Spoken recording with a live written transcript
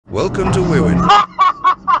Welcome to WEWIN.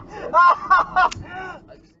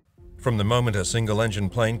 From the moment a single-engine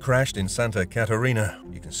plane crashed in Santa Catarina,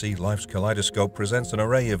 you can see life's kaleidoscope presents an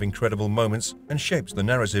array of incredible moments and shapes the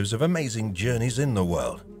narratives of amazing journeys in the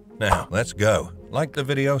world. Now, let's go. Like the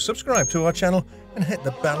video, subscribe to our channel, and hit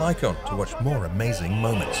the bell icon to watch more amazing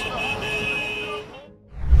moments.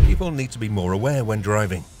 People need to be more aware when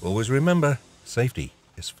driving. Always remember, safety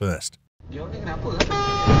is first.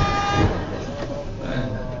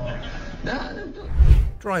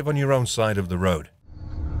 Drive on your own side of the road.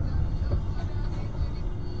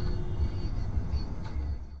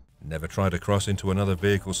 Never try to cross into another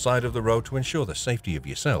vehicle's side of the road to ensure the safety of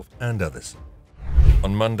yourself and others.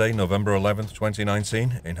 On Monday, November 11,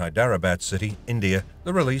 2019, in Hyderabad city, India,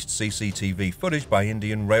 the released CCTV footage by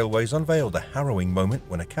Indian Railways unveiled a harrowing moment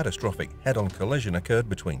when a catastrophic head-on collision occurred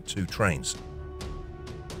between two trains.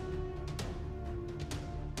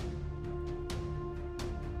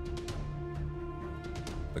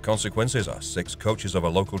 The consequences are 6 coaches of a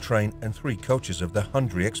local train and 3 coaches of the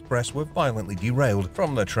Hundred Express were violently derailed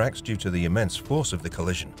from the tracks due to the immense force of the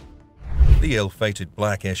collision. The ill-fated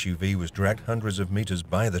black SUV was dragged hundreds of meters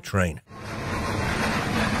by the train.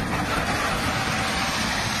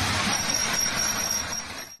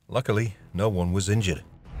 Luckily, no one was injured.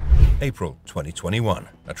 April 2021,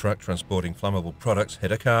 a truck transporting flammable products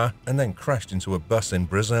hit a car and then crashed into a bus in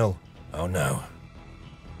Brazil. Oh no.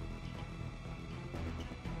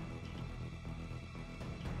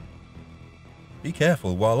 Be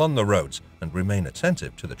careful while on the roads and remain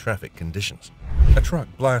attentive to the traffic conditions. A truck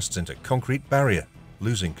blasts into concrete barrier,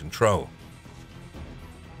 losing control.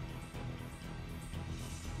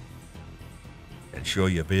 Ensure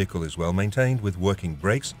your vehicle is well maintained with working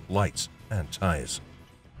brakes, lights, and tires.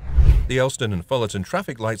 The Elston and Fullerton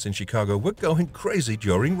traffic lights in Chicago were going crazy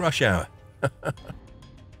during rush hour.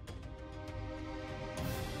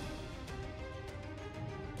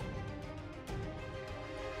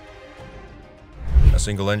 A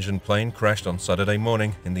single-engine plane crashed on Saturday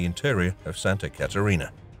morning in the interior of Santa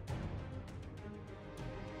Catarina.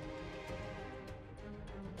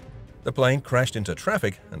 The plane crashed into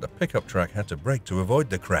traffic and a pickup truck had to brake to avoid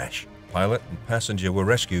the crash. Pilot and passenger were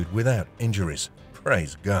rescued without injuries.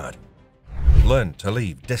 Praise God. Learn to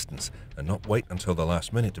leave distance and not wait until the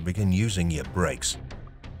last minute to begin using your brakes.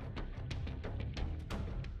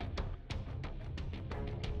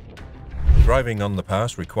 Driving on the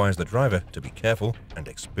pass requires the driver to be careful and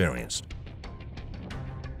experienced.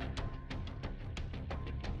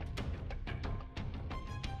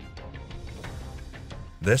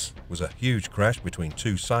 This was a huge crash between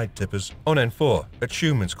 2 side tippers on N4 at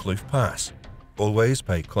Schoemanskloof Pass. Always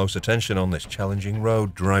pay close attention on this challenging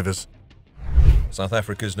road, drivers. South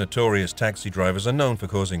Africa's notorious taxi drivers are known for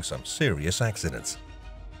causing some serious accidents.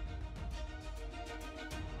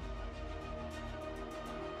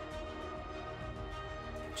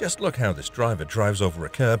 Just look how this driver drives over a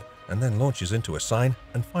curb and then launches into a sign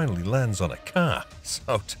and finally lands on a car.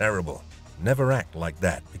 So terrible. Never act like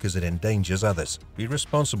that because it endangers others. Be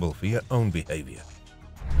responsible for your own behavior.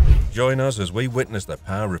 Join us as we witness the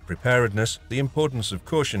power of preparedness, the importance of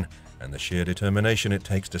caution, and the sheer determination it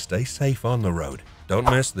takes to stay safe on the road. Don't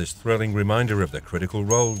miss this thrilling reminder of the critical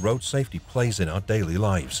role road safety plays in our daily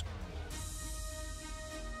lives.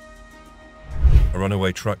 A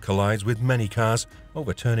runaway truck collides with many cars,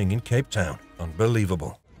 overturning in Cape Town.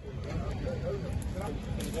 Unbelievable.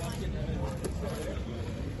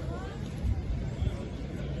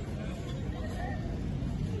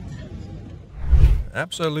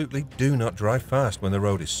 Absolutely do not drive fast when the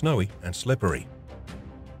road is snowy and slippery.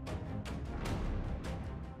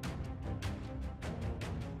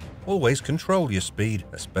 Always control your speed,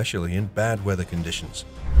 especially in bad weather conditions.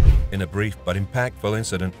 In a brief but impactful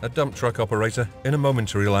incident, a dump truck operator, in a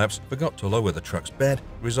momentary lapse, forgot to lower the truck's bed,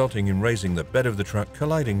 resulting in raising the bed of the truck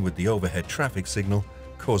colliding with the overhead traffic signal,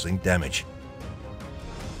 causing damage.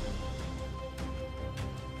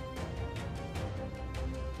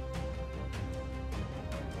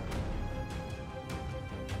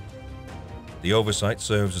 The oversight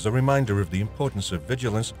serves as a reminder of the importance of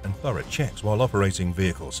vigilance and thorough checks while operating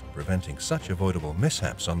vehicles, preventing such avoidable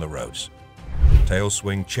mishaps on the roads. Tail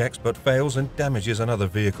swing checks but fails and damages another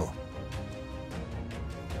vehicle.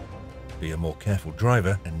 Be a more careful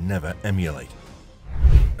driver and never emulate.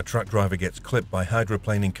 A truck driver gets clipped by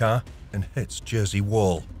hydroplaning car and hits Jersey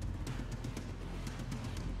wall.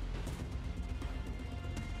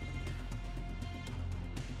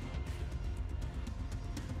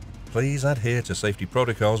 Please adhere to safety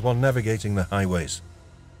protocols while navigating the highways.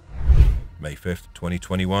 May 5th,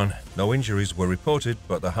 2021. No injuries were reported,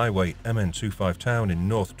 but the highway MN25 town in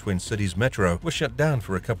North Twin Cities Metro was shut down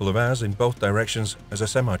for a couple of hours in both directions as a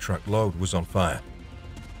semi-truck load was on fire.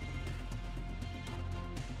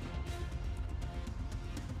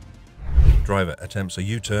 Driver attempts a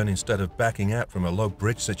U-turn instead of backing out from a low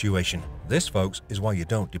bridge situation. This, folks, is why you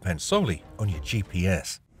don't depend solely on your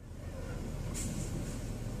GPS.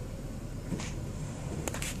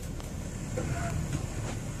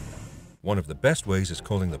 One of the best ways is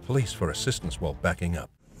calling the police for assistance while backing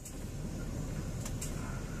up.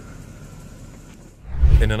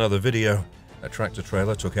 In another video, a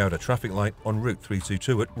tractor-trailer took out a traffic light on Route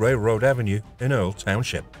 322 at Railroad Avenue in Earl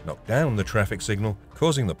Township, knocked down the traffic signal,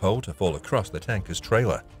 causing the pole to fall across the tanker's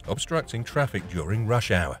trailer, obstructing traffic during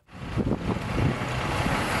rush hour.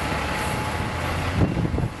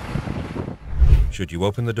 Should you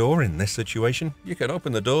open the door in this situation? You can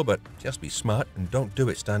open the door, but just be smart and don't do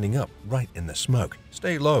it standing up right in the smoke.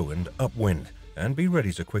 Stay low and upwind, and be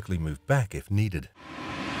ready to quickly move back if needed.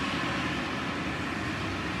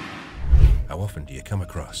 How often do you come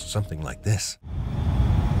across something like this?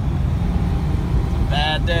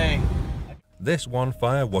 Bad day. This one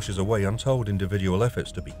fire washes away untold individual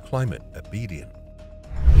efforts to be climate obedient.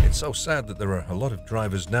 It's so sad that there are a lot of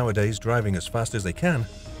drivers nowadays driving as fast as they can,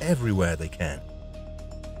 everywhere they can.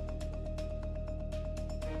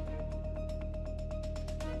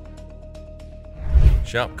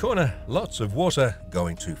 Sharp corner, lots of water,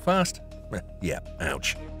 going too fast. Yeah,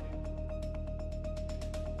 ouch.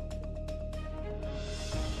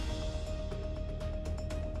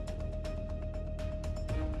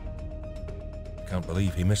 Can't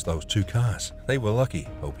believe he missed those two cars. They were lucky.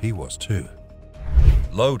 Hope he was too.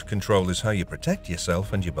 Load control is how you protect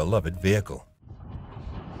yourself and your beloved vehicle.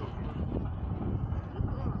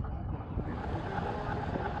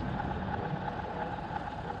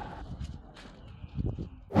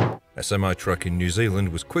 A semi-truck in New Zealand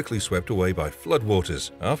was quickly swept away by floodwaters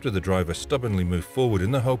after the driver stubbornly moved forward in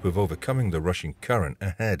the hope of overcoming the rushing current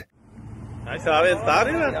ahead.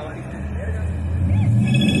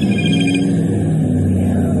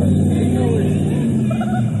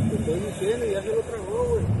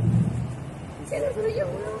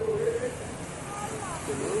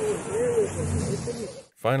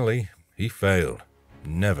 Finally, he failed.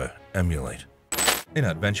 Never emulate. In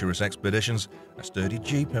adventurous expeditions, a sturdy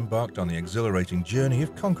Jeep embarked on the exhilarating journey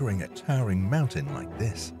of conquering a towering mountain like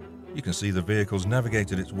this. You can see the vehicle's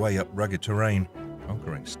navigated its way up rugged terrain,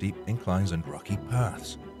 conquering steep inclines and rocky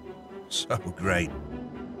paths. So great.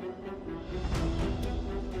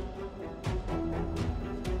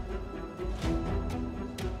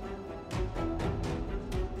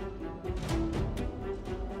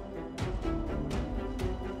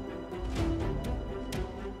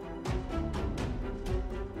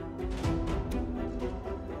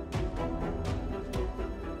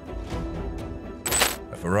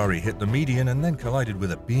 Ferrari hit the median and then collided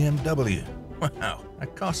with a BMW. Wow, a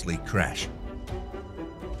costly crash.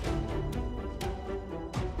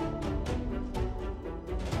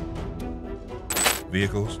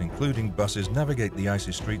 Vehicles, including buses, navigate the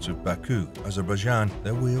icy streets of Baku, Azerbaijan,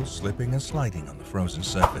 their wheels slipping and sliding on the frozen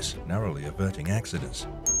surface, narrowly averting accidents.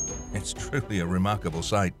 It's truly a remarkable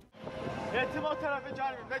sight.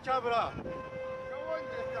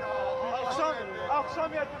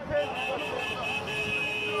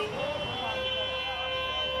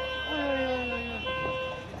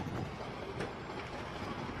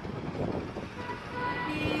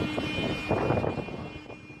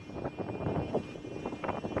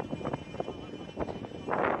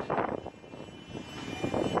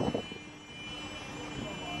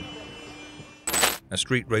 A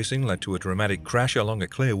street racing led to a dramatic crash along a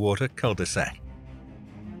Clearwater cul-de-sac.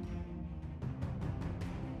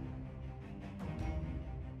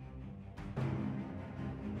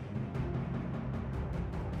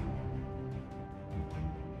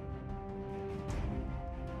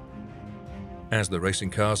 As the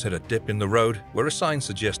racing cars hit a dip in the road, where a sign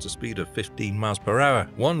suggests a speed of 15 miles per hour,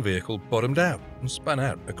 one vehicle bottomed out and spun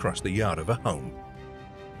out across the yard of a home.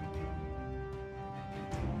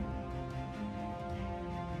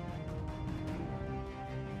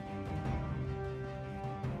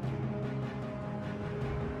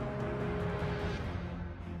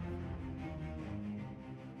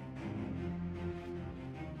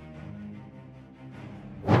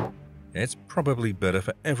 It's probably better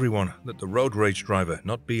for everyone that the road rage driver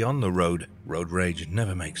not be on the road. Road rage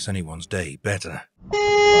never makes anyone's day better.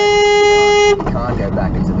 You can't go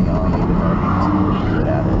back into the army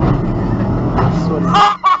without it. That's what it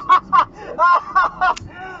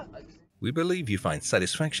is. We believe you find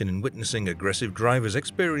satisfaction in witnessing aggressive drivers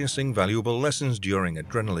experiencing valuable lessons during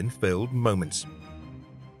adrenaline-filled moments.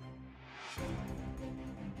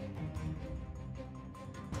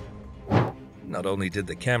 Not only did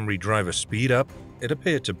the Camry driver speed up, it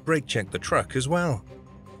appeared to brake check the truck as well.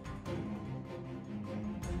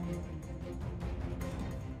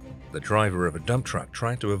 The driver of a dump truck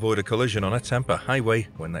tried to avoid a collision on a Tampa highway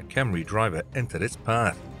when that Camry driver entered its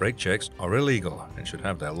path. Brake checks are illegal and should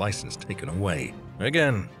have their license taken away.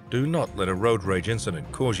 Again, do not let a road rage incident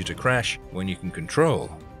cause you to crash when you can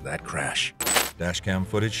control that crash. Dashcam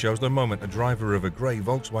footage shows the moment a driver of a grey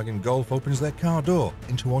Volkswagen Golf opens their car door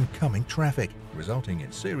into oncoming traffic, resulting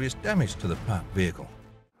in serious damage to the parked vehicle.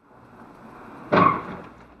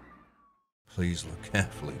 Please look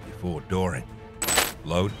carefully before dooring.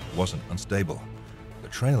 Load wasn't unstable. The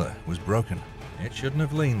trailer was broken. It shouldn't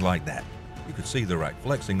have leaned like that. You could see the rack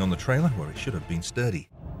flexing on the trailer where it should have been sturdy.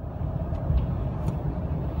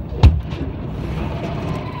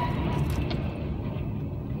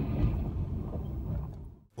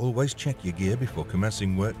 Always check your gear before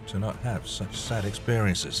commencing work to not have such sad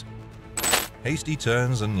experiences. Hasty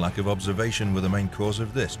turns and lack of observation were the main cause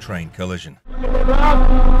of this train collision.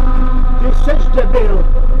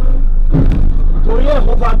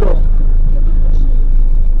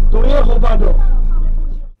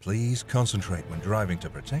 Please concentrate when driving to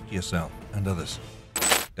protect yourself and others.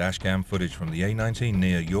 Dashcam footage from the A19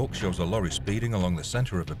 near York shows a lorry speeding along the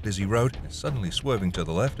center of a busy road and suddenly swerving to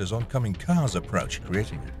the left as oncoming cars approach,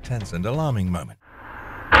 creating a tense and alarming moment.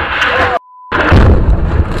 I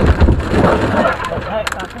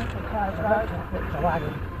think the car's about to hit the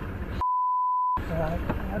wagon. Right,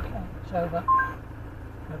 okay, it's over.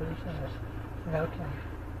 Nobody says. We're okay.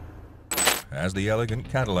 As the elegant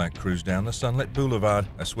Cadillac cruised down the sunlit boulevard,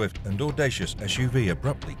 a swift and audacious SUV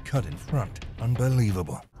abruptly cut in front.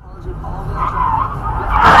 Unbelievable.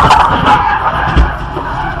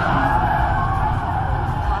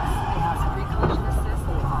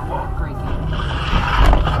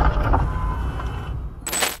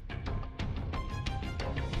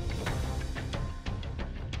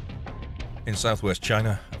 In southwest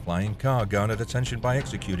China, a flying car garnered attention by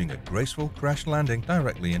executing a graceful crash landing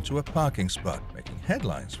directly into a parking spot, making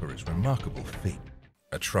headlines for its remarkable feat.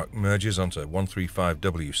 A truck merges onto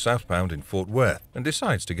 135W southbound in Fort Worth and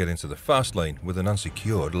decides to get into the fast lane with an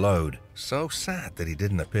unsecured load. So sad that he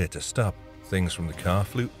didn't appear to stop. Things from the car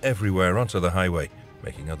flew everywhere onto the highway,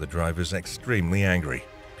 making other drivers extremely angry.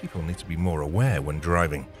 People need to be more aware when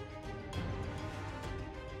driving.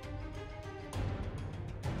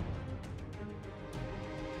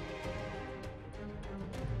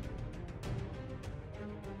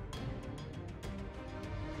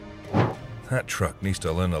 That truck needs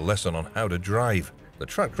to learn a lesson on how to drive. The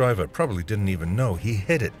truck driver probably didn't even know he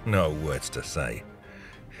hit it. No words to say.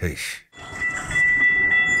 Heesh.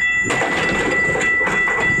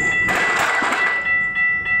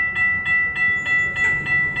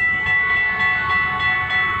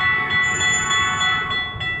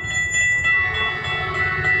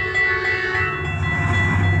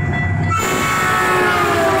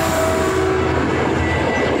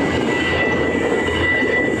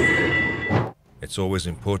 It's always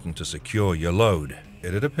important to secure your load.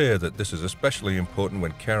 It'd appear that this is especially important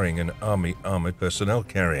when carrying an Army Armored Personnel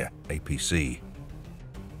Carrier, APC.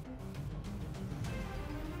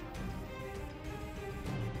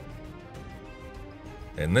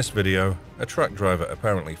 In this video, a truck driver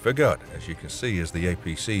apparently forgot, as you can see as the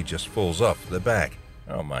APC just falls off the back.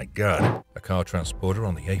 Oh my god. A car transporter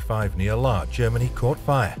on the A5 near Lahr, Germany caught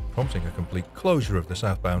fire, prompting a complete closure of the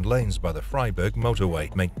southbound lanes by the Freiburg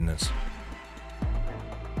motorway maintenance.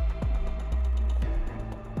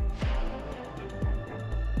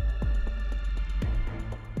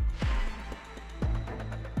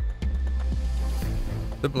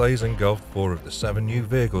 The blaze engulfed 4 of the 7 new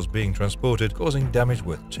vehicles being transported, causing damage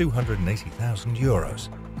worth €280,000.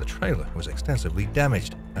 The trailer was extensively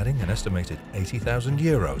damaged, adding an estimated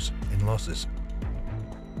 €80,000 in losses.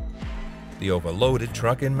 The overloaded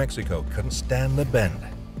truck in Mexico couldn't stand the bend.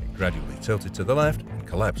 It gradually tilted to the left and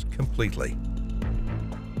collapsed completely.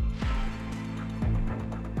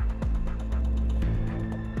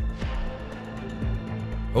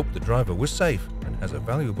 Hope the driver was safe and has a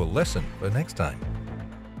valuable lesson for next time.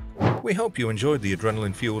 We hope you enjoyed the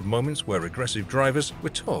adrenaline-fueled moments where aggressive drivers were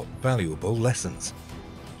taught valuable lessons.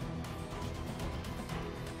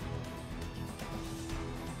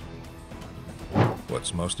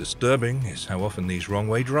 What's most disturbing is how often these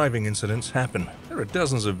wrong-way driving incidents happen. There are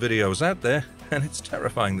dozens of videos out there, and it's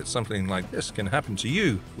terrifying that something like this can happen to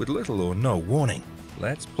you with little or no warning.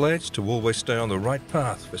 Let's pledge to always stay on the right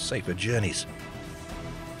path for safer journeys.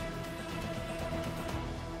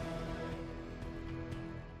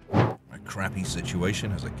 A crappy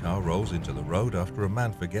situation as a car rolls into the road after a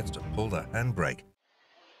man forgets to pull the handbrake.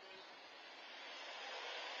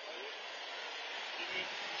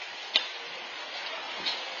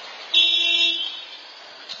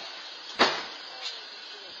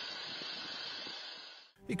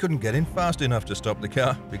 He couldn't get in fast enough to stop the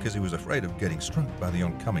car because he was afraid of getting struck by the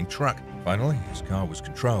oncoming truck. Finally, his car was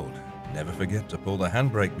controlled. Never forget to pull the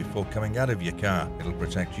handbrake before coming out of your car. It'll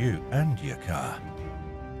protect you and your car.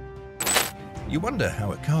 You wonder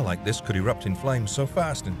how a car like this could erupt in flames so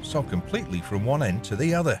fast and so completely from one end to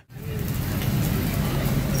the other.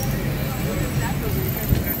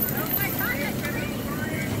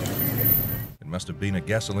 Must have been a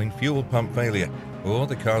gasoline fuel pump failure, or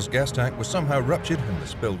the car's gas tank was somehow ruptured and the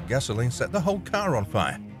spilled gasoline set the whole car on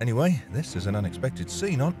fire. Anyway, this is an unexpected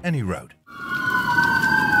scene on any road.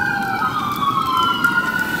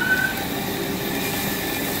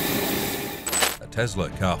 A Tesla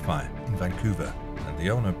car fire in Vancouver, and the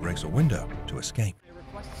owner breaks a window to escape.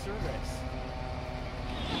 Request service.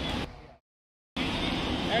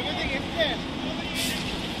 Everything is dead.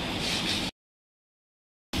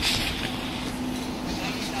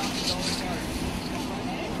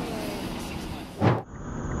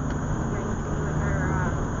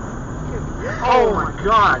 Oh my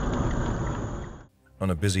God! On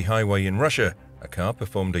a busy highway in Russia, a car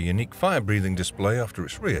performed a unique fire-breathing display after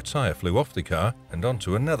its rear tire flew off the car and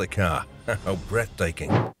onto another car. How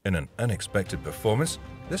breathtaking! In an unexpected performance,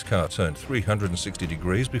 this car turned 360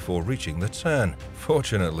 degrees before reaching the turn.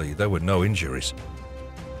 Fortunately, there were no injuries.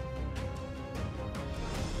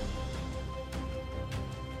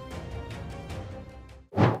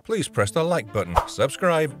 Please press the like button,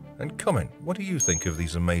 subscribe, and comment what do you think of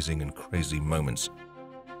these amazing and crazy moments.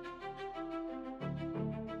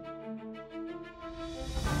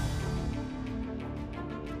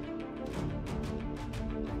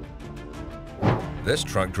 This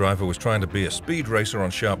truck driver was trying to be a speed racer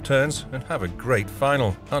on sharp turns and have a great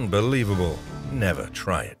final. Unbelievable. Never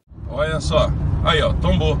try it. Olha só. Aí, ó.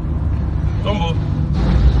 Tombou. Tombou.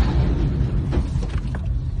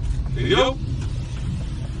 Entendeu?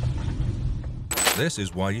 This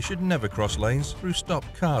is why you should never cross lanes through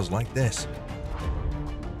stopped cars like this.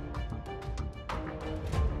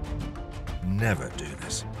 Never do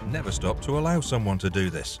this. Never stop to allow someone to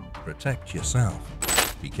do this. Protect yourself.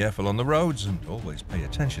 Be careful on the roads and always pay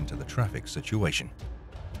attention to the traffic situation.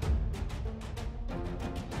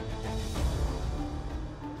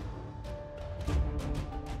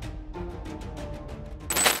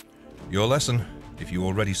 Your lesson: if you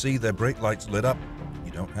already see their brake lights lit up,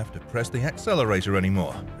 you don't have to press the accelerator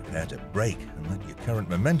anymore. Prepare to brake and let your current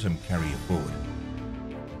momentum carry you forward.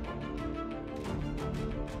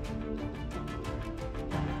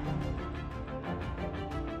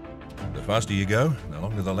 The faster you go, the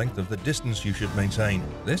longer the length of the distance you should maintain.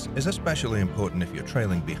 This is especially important if you're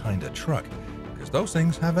trailing behind a truck, because those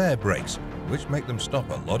things have air brakes, which make them stop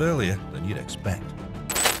a lot earlier than you'd expect.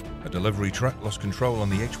 A delivery truck lost control on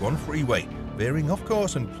the H1 freeway, veering off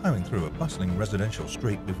course and plowing through a bustling residential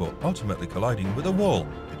street before ultimately colliding with a wall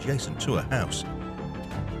adjacent to a house.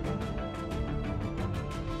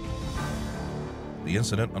 The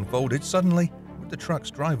incident unfolded suddenly, with the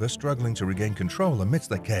truck's driver struggling to regain control amidst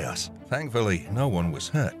the chaos. Thankfully, no one was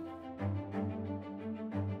hurt.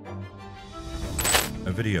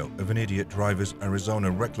 A video of an idiot driver's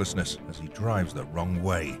Arizona recklessness as he drives the wrong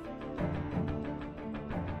way.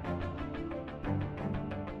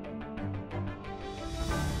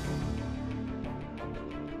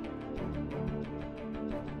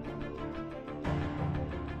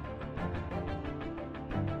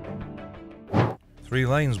 Three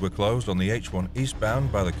lanes were closed on the H1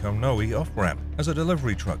 eastbound by the Konoe off-ramp as a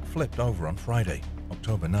delivery truck flipped over on Friday,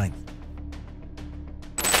 October 9th.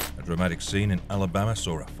 A dramatic scene in Alabama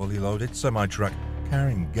saw a fully loaded semi-truck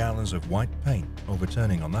carrying gallons of white paint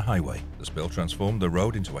overturning on the highway. The spill transformed the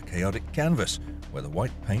road into a chaotic canvas where the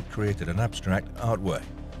white paint created an abstract artwork.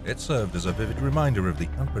 It served as a vivid reminder of the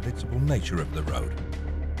unpredictable nature of the road.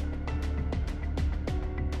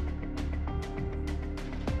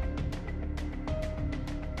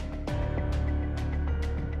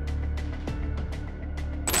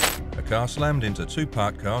 A car slammed into two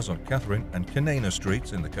parked cars on Catherine and Kanana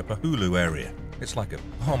Streets in the Kapahulu area. It's like a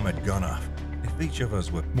bomb had gone off. If each of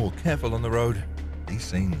us were more careful on the road, these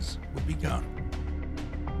scenes would be gone.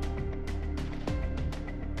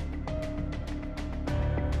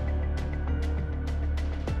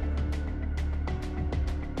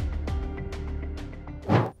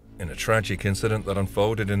 In a tragic incident that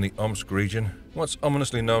unfolded in the Omsk region, what's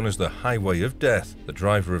ominously known as the Highway of Death. The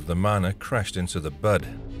driver of the Mana crashed into the Bud.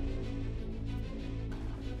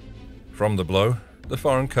 From the blow, the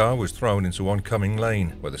foreign car was thrown into oncoming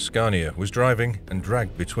lane, where the Scania was driving and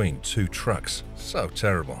dragged between two trucks. So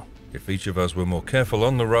terrible. If each of us were more careful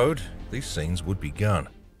on the road, these scenes would be gone.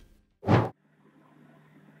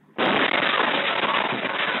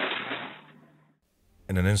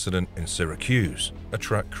 In an incident in Syracuse, a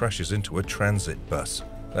truck crashes into a transit bus.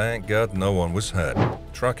 Thank God no one was hurt.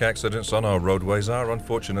 Truck accidents on our roadways are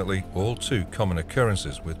unfortunately all too common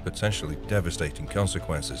occurrences with potentially devastating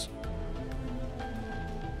consequences.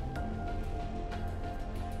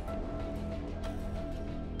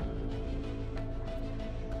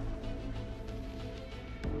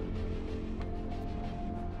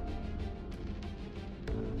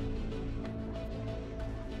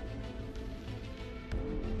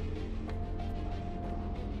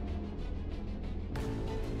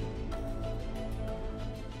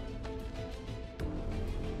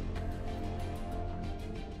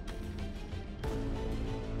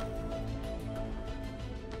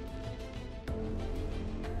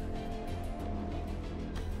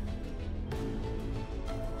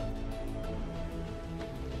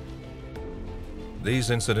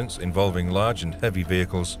 These incidents involving large and heavy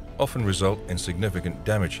vehicles often result in significant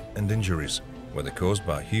damage and injuries, whether caused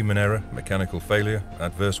by human error, mechanical failure,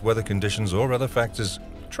 adverse weather conditions, or other factors.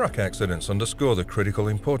 Truck accidents underscore the critical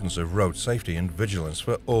importance of road safety and vigilance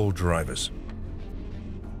for all drivers.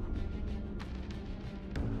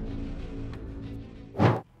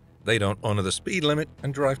 They don't honor the speed limit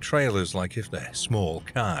and drive trailers like if they're small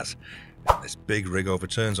cars. This big rig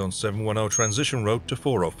overturns on 710 transition road to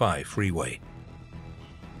 405 freeway.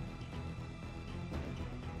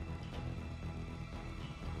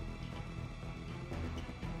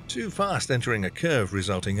 Too fast entering a curve,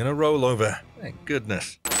 resulting in a rollover. Thank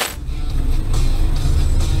goodness.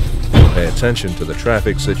 Pay attention to the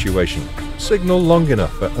traffic situation. Signal long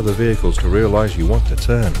enough for other vehicles to realize you want to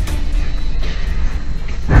turn.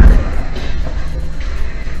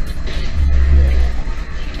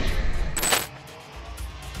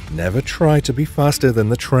 Never try to be faster than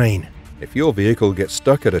the train. If your vehicle gets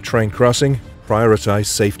stuck at a train crossing, prioritize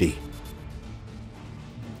safety.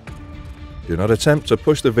 Do not attempt to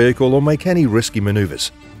push the vehicle or make any risky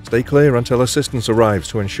maneuvers. Stay clear until assistance arrives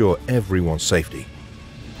to ensure everyone's safety.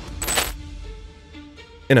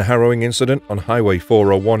 In a harrowing incident on Highway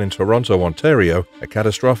 401 in Toronto, Ontario, a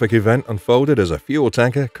catastrophic event unfolded as a fuel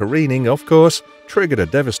tanker, careening off course, triggered a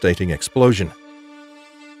devastating explosion.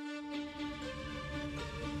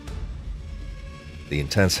 The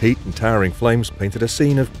intense heat and towering flames painted a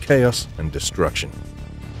scene of chaos and destruction.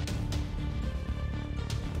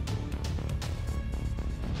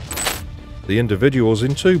 The individuals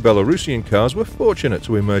in two Belarusian cars were fortunate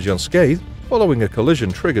to emerge unscathed following a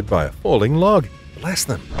collision triggered by a falling log. Bless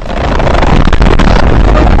them.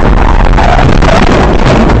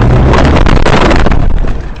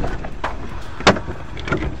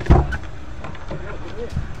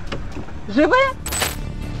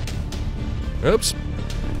 Oops.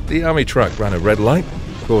 The army truck ran a red light,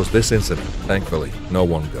 caused this incident. Thankfully, no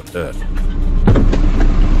one got hurt.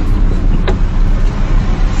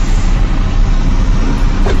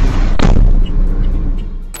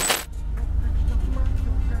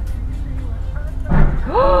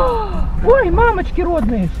 Ой, мамочки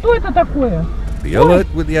родные, что это такое? Be alert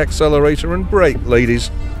with the accelerator and brake,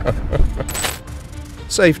 ladies.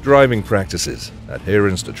 Safe driving practices,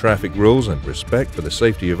 adherence to traffic rules, and respect for the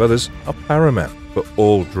safety of others are paramount for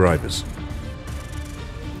all drivers.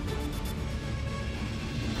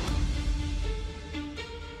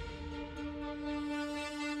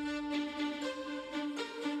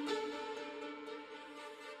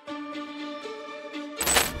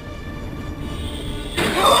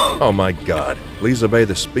 Oh my God, please obey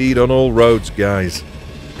the speed on all roads, guys.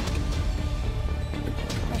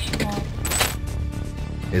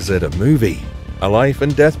 Is it a movie? A life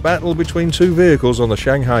and death battle between two vehicles on the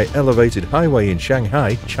Shanghai Elevated Highway in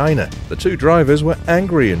Shanghai, China. The two drivers were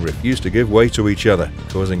angry and refused to give way to each other,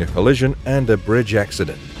 causing a collision and a bridge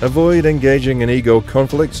accident. Avoid engaging in ego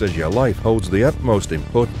conflicts as your life holds the utmost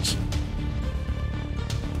importance.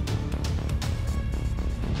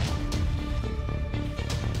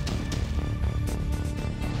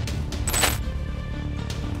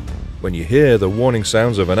 When you hear the warning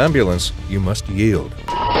sounds of an ambulance, you must yield.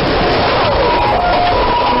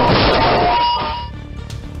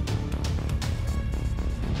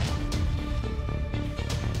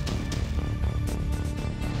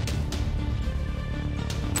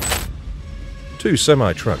 2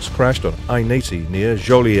 semi-trucks crashed on I-80 near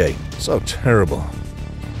Joliet. So terrible.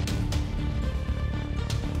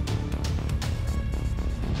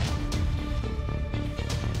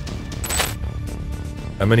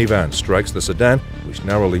 A minivan strikes the sedan, which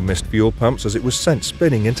narrowly missed fuel pumps as it was sent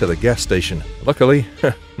spinning into the gas station. Luckily,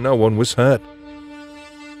 no one was hurt.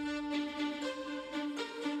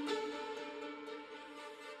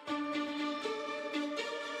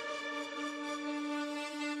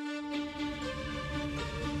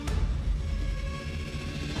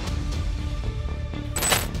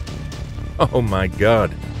 Oh my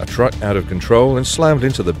God! A truck out of control and slammed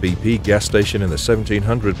into the BP gas station in the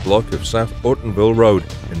 1700 block of South Ortonville Road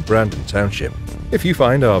in Brandon Township. If you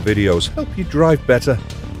find our videos help you drive better,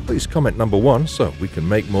 please comment number 1 so we can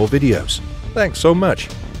make more videos. Thanks so much.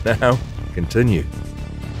 Now, continue.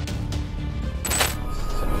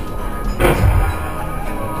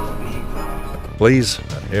 Please,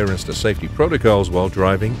 adherence to safety protocols while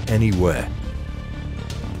driving anywhere.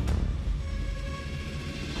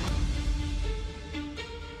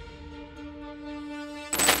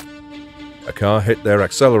 A car hit their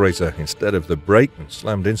accelerator instead of the brake and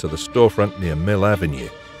slammed into the storefront near Mill Avenue.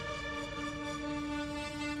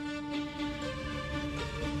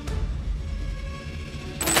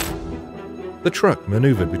 The truck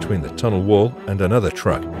maneuvered between the tunnel wall and another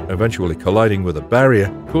truck, eventually colliding with a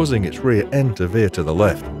barrier, causing its rear end to veer to the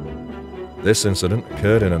left. This incident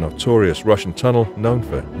occurred in a notorious Russian tunnel known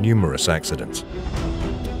for numerous accidents.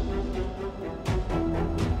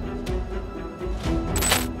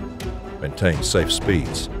 Maintain safe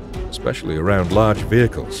speeds, especially around large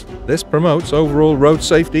vehicles. This promotes overall road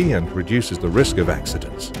safety and reduces the risk of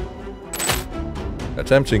accidents.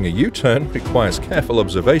 Attempting a U-turn requires careful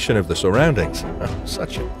observation of the surroundings. Oh,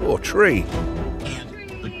 such a poor tree.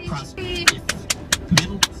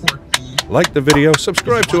 Like the video,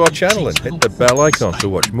 subscribe to our channel and hit the bell icon to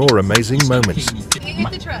watch more amazing moments. You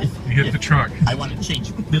hit the truck. You hit the truck. I want to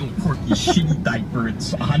change little Porky's shitty diaper.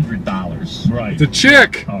 It's $100. Right. The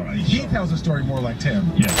chick! All right. He tells a story more like Tim.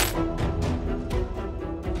 Yeah.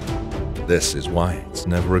 This is why it's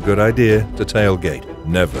never a good idea to tailgate.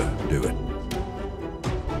 Never do it.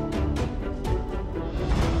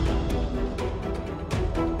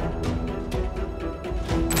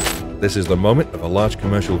 This is the moment of a large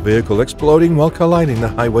commercial vehicle exploding while colliding the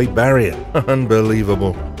highway barrier.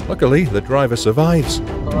 Unbelievable. Luckily, the driver survives.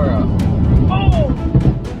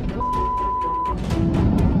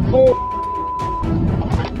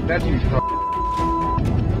 That's you.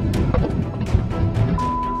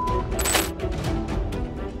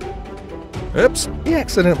 Oops, he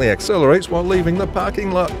accidentally accelerates while leaving the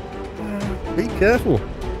parking lot. Be careful.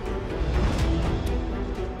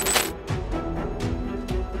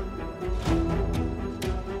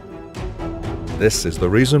 This is the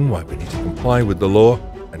reason why we need to comply with the law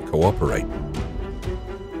and cooperate.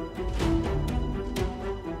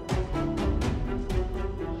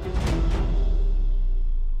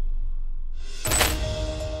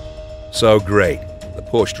 So great. The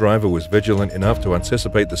Porsche driver was vigilant enough to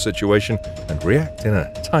anticipate the situation and react in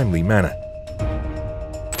a timely manner.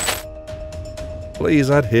 Please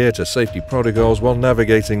adhere to safety protocols while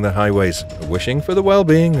navigating the highways, wishing for the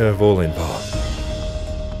well-being of all involved.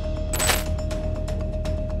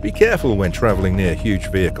 Be careful when traveling near huge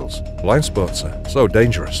vehicles. Blind spots are so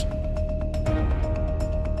dangerous.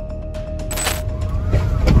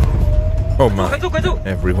 Oh my,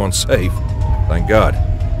 everyone's safe. Thank God.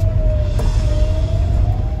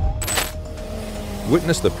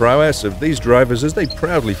 Witness the prowess of these drivers as they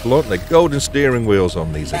proudly flaunt their golden steering wheels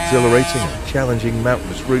on these exhilarating and challenging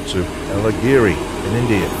mountainous routes of Elagiri in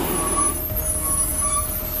India.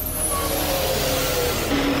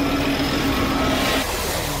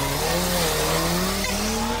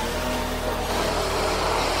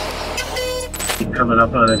 Coming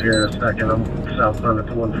up on it here in a second. I'm southbound at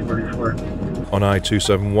the 144. On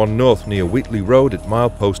I-271 North near Wheatley Road at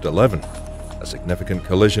milepost 11, a significant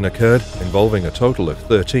collision occurred involving a total of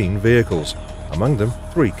 13 vehicles, among them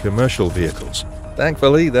 3 commercial vehicles.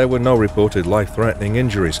 Thankfully, there were no reported life-threatening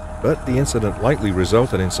injuries, but the incident likely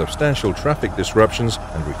resulted in substantial traffic disruptions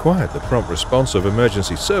and required the prompt response of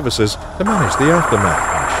emergency services to manage the aftermath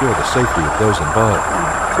and ensure the safety of those involved.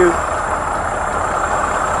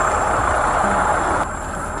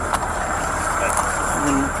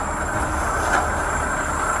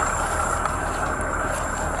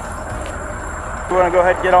 We're going to go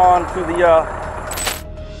ahead and get on to the...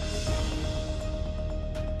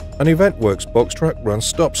 An EventWorks box truck runs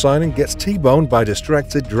stop sign and gets T-boned by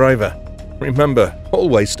distracted driver. Remember,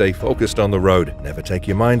 always stay focused on the road. Never take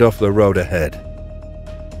your mind off the road ahead.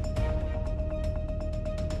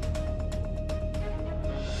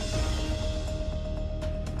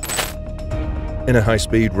 In a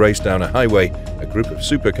high-speed race down a highway, a group of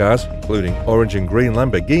supercars, including orange and green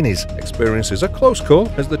Lamborghinis, experiences a close call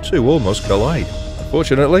as the two almost collide.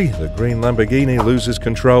 Unfortunately, the green Lamborghini loses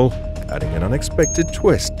control, adding an unexpected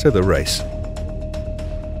twist to the race.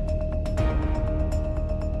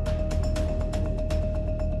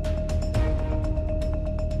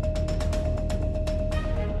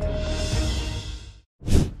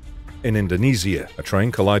 In Indonesia, a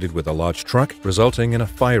train collided with a large truck, resulting in a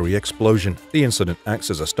fiery explosion. The incident acts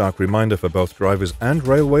as a stark reminder for both drivers and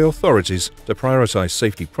railway authorities to prioritize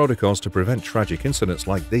safety protocols to prevent tragic incidents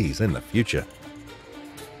like these in the future.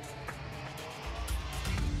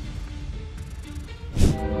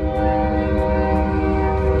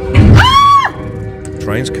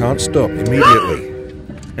 Trains can't stop immediately.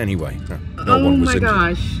 Anyway, no one was injured. Oh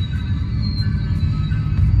my gosh.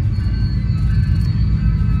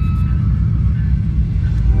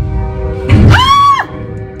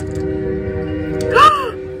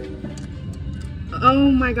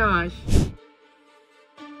 Oh my gosh.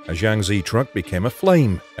 A Jiangxi truck became a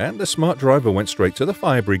flame, and the smart driver went straight to the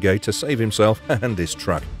fire brigade to save himself and his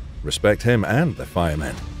truck. Respect him and the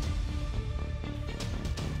firemen.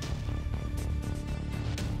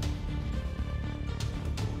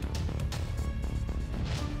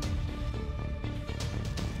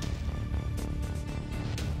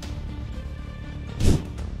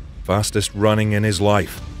 Fastest running in his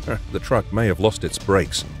life. The truck may have lost its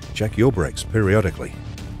brakes. Check your brakes periodically.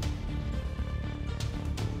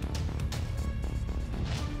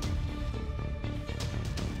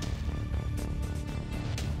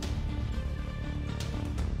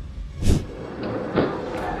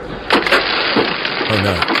 Oh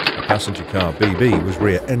no, a passenger car BB was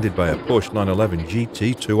rear-ended by a Porsche 911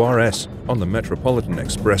 GT2 RS on the Metropolitan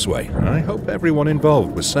Expressway. I hope everyone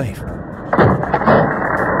involved was safe.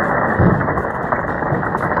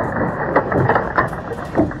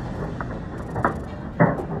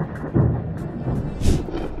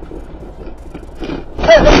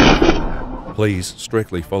 Please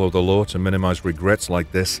strictly follow the law to minimize regrets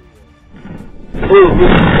like this.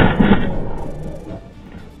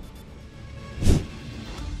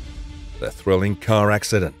 The thrilling car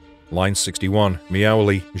accident. Line 61,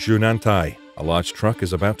 Miaoli, Junantai. A large truck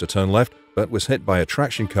is about to turn left, but was hit by a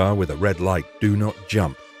traction car with a red light. Do not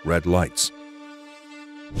jump. Red lights.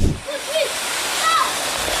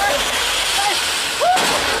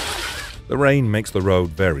 The rain makes the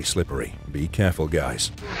road very slippery. Be careful,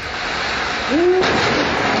 guys.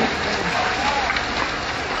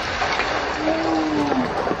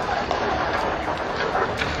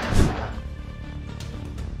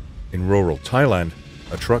 In rural Thailand,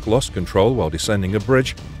 a truck lost control while descending a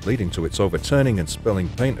bridge, leading to its overturning and spilling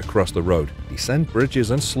paint across the road. Descend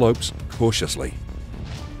bridges and slopes cautiously.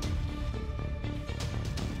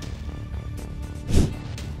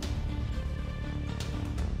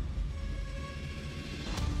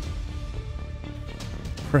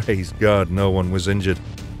 Praise God, no one was injured.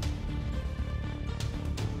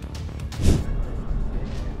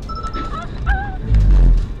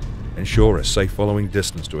 Ensure a safe following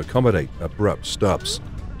distance to accommodate abrupt stops.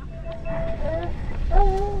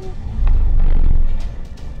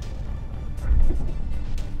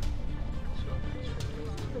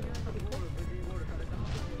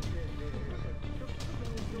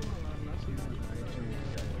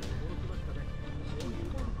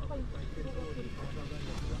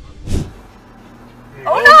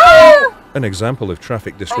 An example of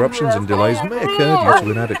traffic disruptions and delays may occur due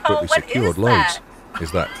to inadequately secured loads.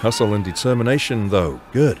 Is that hustle and determination, though,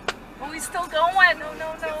 good? Oh, he's still going. No,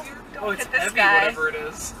 no, no. Don't hit this guy. Whatever it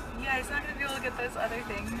is. Yeah, he's not going to be able to get those other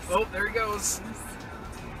things. Oh, there he goes.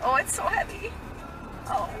 Oh, it's so heavy.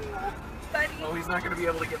 Oh, buddy. Oh, he's not going to be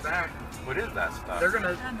able to get back. What is that stuff? They're going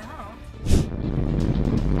to...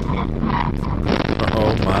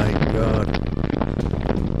 Oh my God.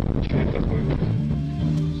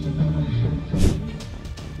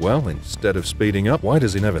 Well, instead of speeding up, why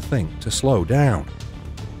does he never think to slow down?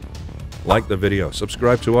 Like the video,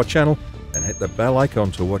 subscribe to our channel, and hit the bell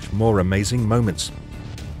icon to watch more amazing moments.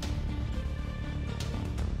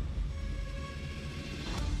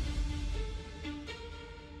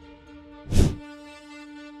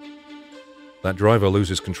 That driver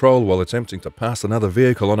loses control while attempting to pass another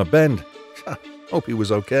vehicle on a bend. Hope he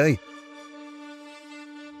was okay.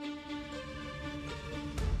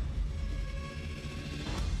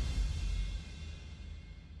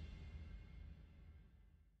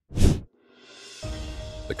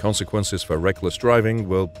 The consequences for reckless driving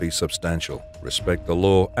will be substantial. Respect the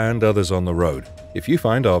law and others on the road. If you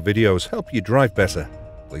find our videos help you drive better,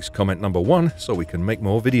 please comment number 1 so we can make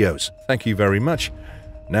more videos. Thank you very much.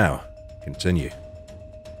 Now, continue.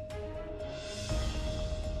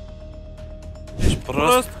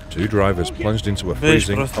 Two drivers plunged into a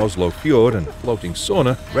freezing Oslo fjord and floating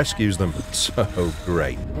sauna rescues them. So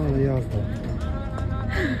great.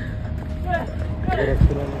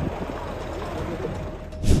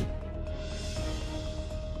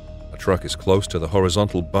 A truck is close to the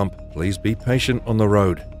horizontal bump. Please be patient on the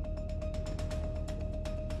road.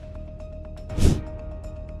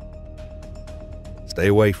 Stay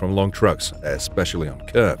away from long trucks, especially on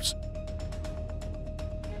curves.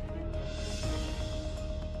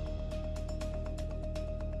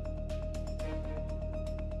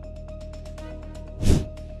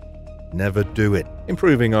 Never do it.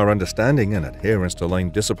 Improving our understanding and adherence to lane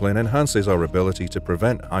discipline enhances our ability to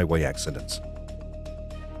prevent highway accidents.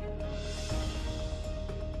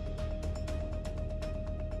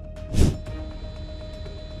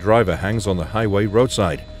 Driver hangs on the highway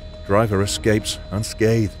roadside. Driver escapes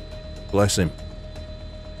unscathed. Bless him.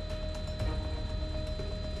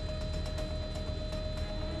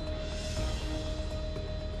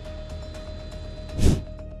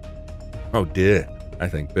 Oh dear. I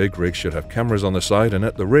think big rigs should have cameras on the side and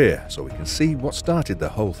at the rear so we can see what started the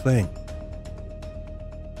whole thing.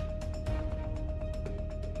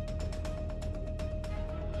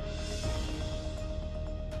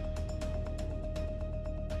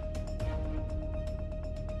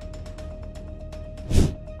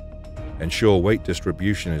 Ensure weight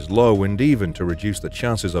distribution is low and even to reduce the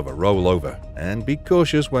chances of a rollover, and be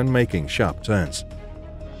cautious when making sharp turns.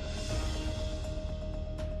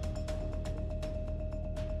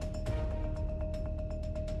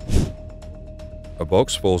 A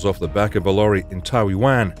box falls off the back of a lorry in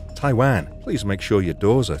Taiwan. Please make sure your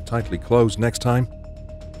doors are tightly closed next time.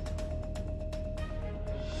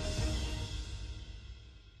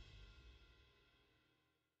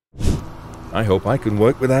 I hope I can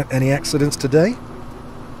work without any accidents today.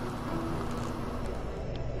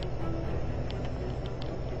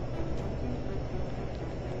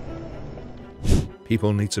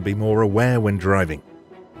 People need to be more aware when driving.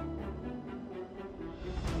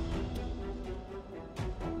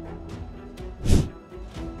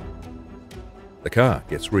 The car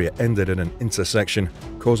gets rear-ended in an intersection,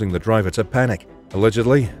 causing the driver to panic.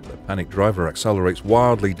 Allegedly, the panicked driver accelerates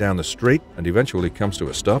wildly down the street and eventually comes to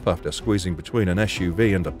a stop after squeezing between an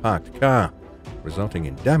SUV and a parked car, resulting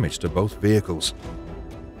in damage to both vehicles.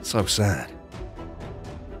 So sad.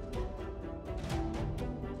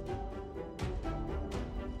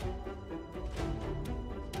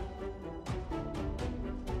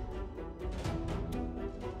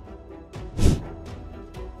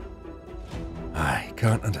 I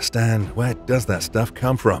can't understand, where does that stuff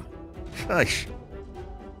come from? Gosh.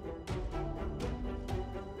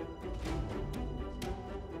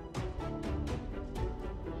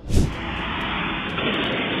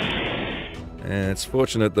 It's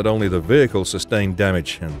fortunate that only the vehicle sustained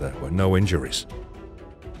damage and there were no injuries.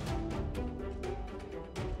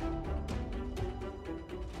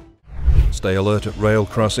 Stay alert at rail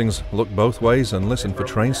crossings, look both ways and listen for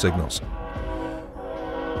train signals.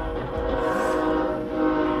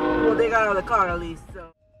 Well, they got out of the car at least,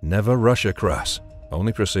 so. Never rush across.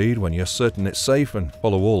 Only proceed when you're certain it's safe and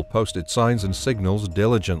follow all posted signs and signals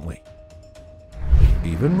diligently.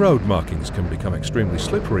 Even road markings can become extremely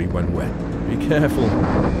slippery when wet. Be careful.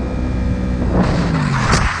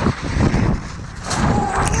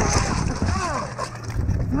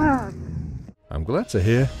 I'm glad to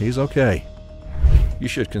hear he's okay. You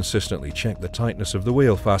should consistently check the tightness of the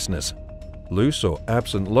wheel fasteners. Loose or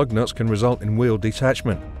absent lug nuts can result in wheel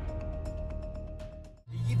detachment.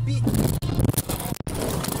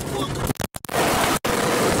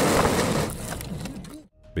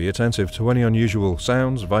 Be attentive to any unusual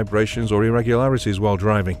sounds, vibrations, or irregularities while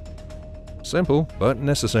driving. Simple, but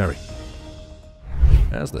necessary.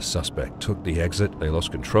 As the suspect took the exit, they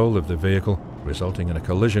lost control of the vehicle, resulting in a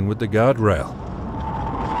collision with the guardrail.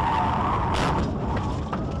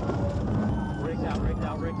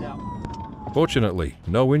 Fortunately,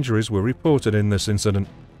 no injuries were reported in this incident.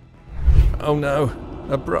 Oh no!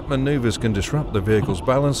 Abrupt maneuvers can disrupt the vehicle's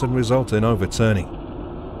balance and result in overturning.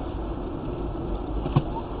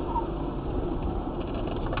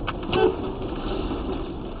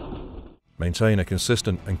 Maintain a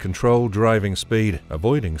consistent and controlled driving speed,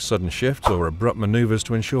 avoiding sudden shifts or abrupt maneuvers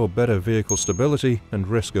to ensure better vehicle stability and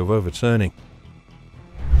risk of overturning.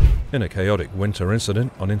 In a chaotic winter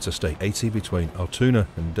incident on Interstate 80 between Altoona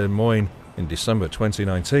and Des Moines in December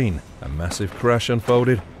 2019, a massive crash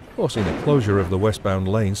unfolded, forcing the closure of the westbound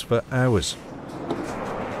lanes for hours.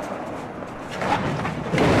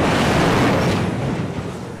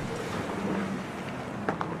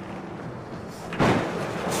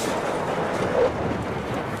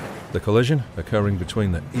 The collision, occurring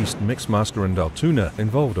between the East Mixmaster and Altoona,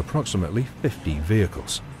 involved approximately 50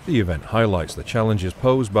 vehicles. The event highlights the challenges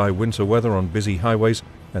posed by winter weather on busy highways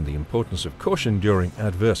and the importance of caution during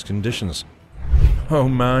adverse conditions. Oh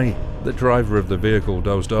my! The driver of the vehicle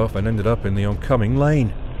dozed off and ended up in the oncoming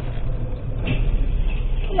lane.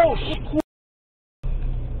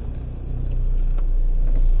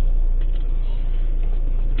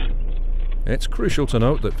 It's crucial to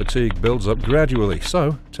note that fatigue builds up gradually,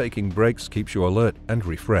 so taking breaks keeps you alert and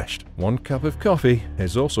refreshed. 1 cup of coffee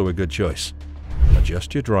is also a good choice.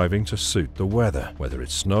 Adjust your driving to suit the weather, whether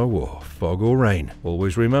it's snow or fog or rain.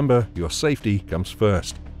 Always remember, your safety comes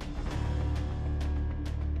first.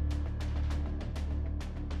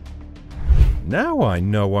 Now I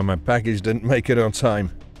know why my package didn't make it on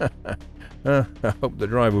time. I hope the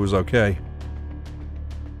driver was okay.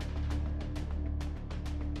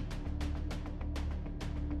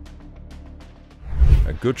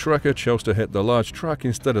 A good trucker chose to hit the large truck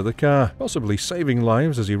instead of the car, possibly saving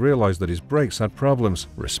lives as he realized that his brakes had problems.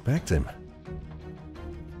 Respect him.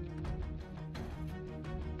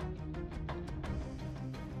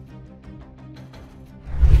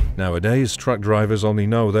 Nowadays, truck drivers only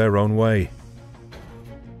know their own way.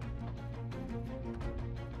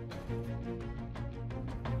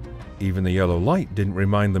 Even the yellow light didn't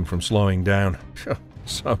remind them from slowing down.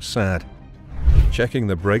 So sad. Checking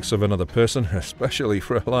the brakes of another person, especially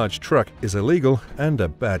for a large truck, is illegal and a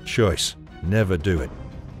bad choice. Never do it.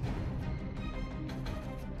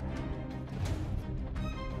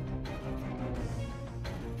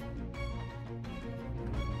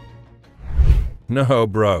 No,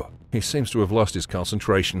 bro. He seems to have lost his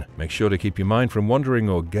concentration. Make sure to keep your mind from wandering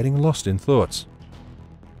or getting lost in thoughts.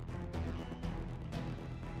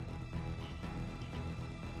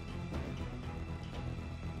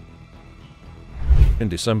 In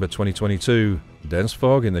December 2022, dense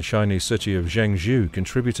fog in the Chinese city of Zhengzhou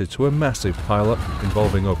contributed to a massive pileup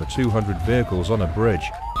involving over 200 vehicles on a bridge.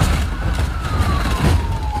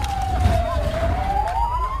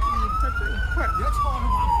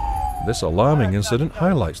 This alarming incident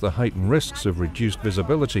highlights the heightened risks of reduced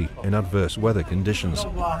visibility in adverse weather conditions.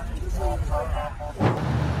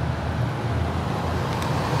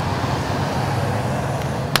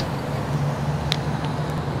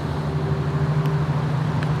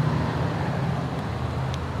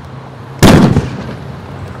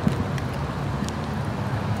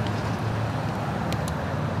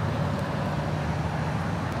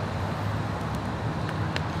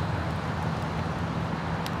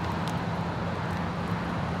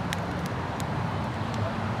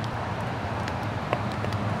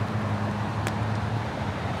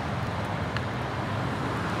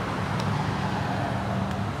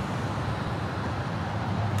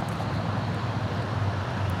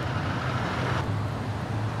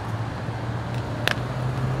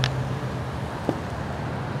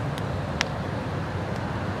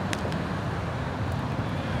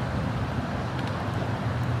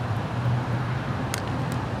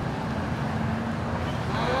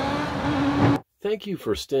 Thank you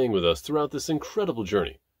for staying with us throughout this incredible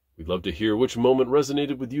journey. We'd love to hear which moment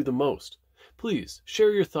resonated with you the most. Please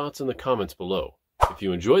share your thoughts in the comments below. If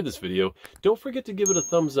you enjoyed this video, don't forget to give it a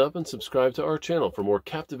thumbs up and subscribe to our channel for more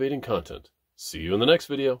captivating content. See you in the next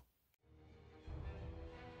video.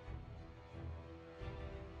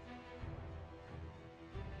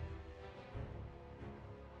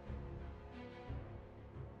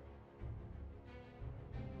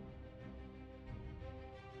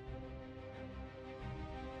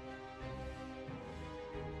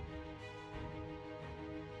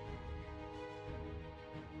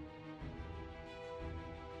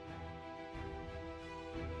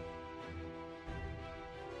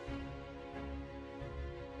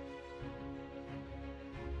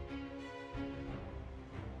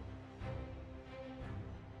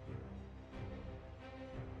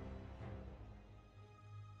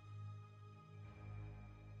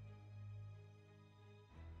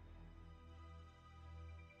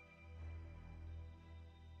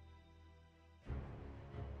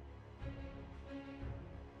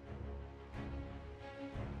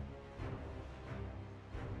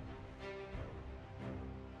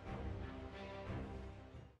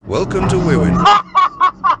 Welcome to WEWIN.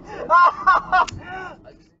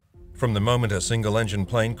 From the moment a single-engine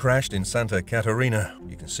plane crashed in Santa Catarina,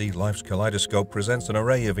 you can see life's kaleidoscope presents an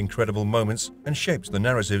array of incredible moments and shapes the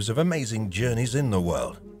narratives of amazing journeys in the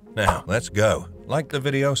world. Now, let's go. Like the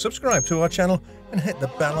video, subscribe to our channel, and hit the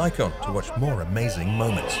bell icon to watch more amazing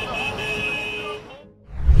moments.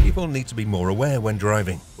 People need to be more aware when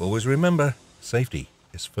driving. Always remember, safety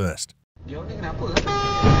is first.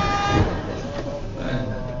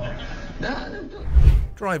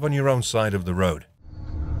 Drive on your own side of the road.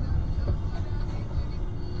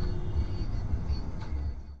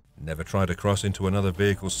 Never try to cross into another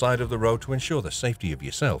vehicle's side of the road to ensure the safety of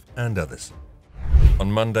yourself and others.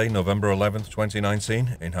 On Monday, November 11,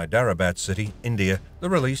 2019, in Hyderabad city, India, the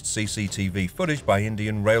released CCTV footage by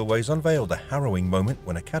Indian Railways unveiled a harrowing moment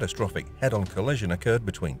when a catastrophic head-on collision occurred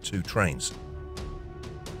between two trains.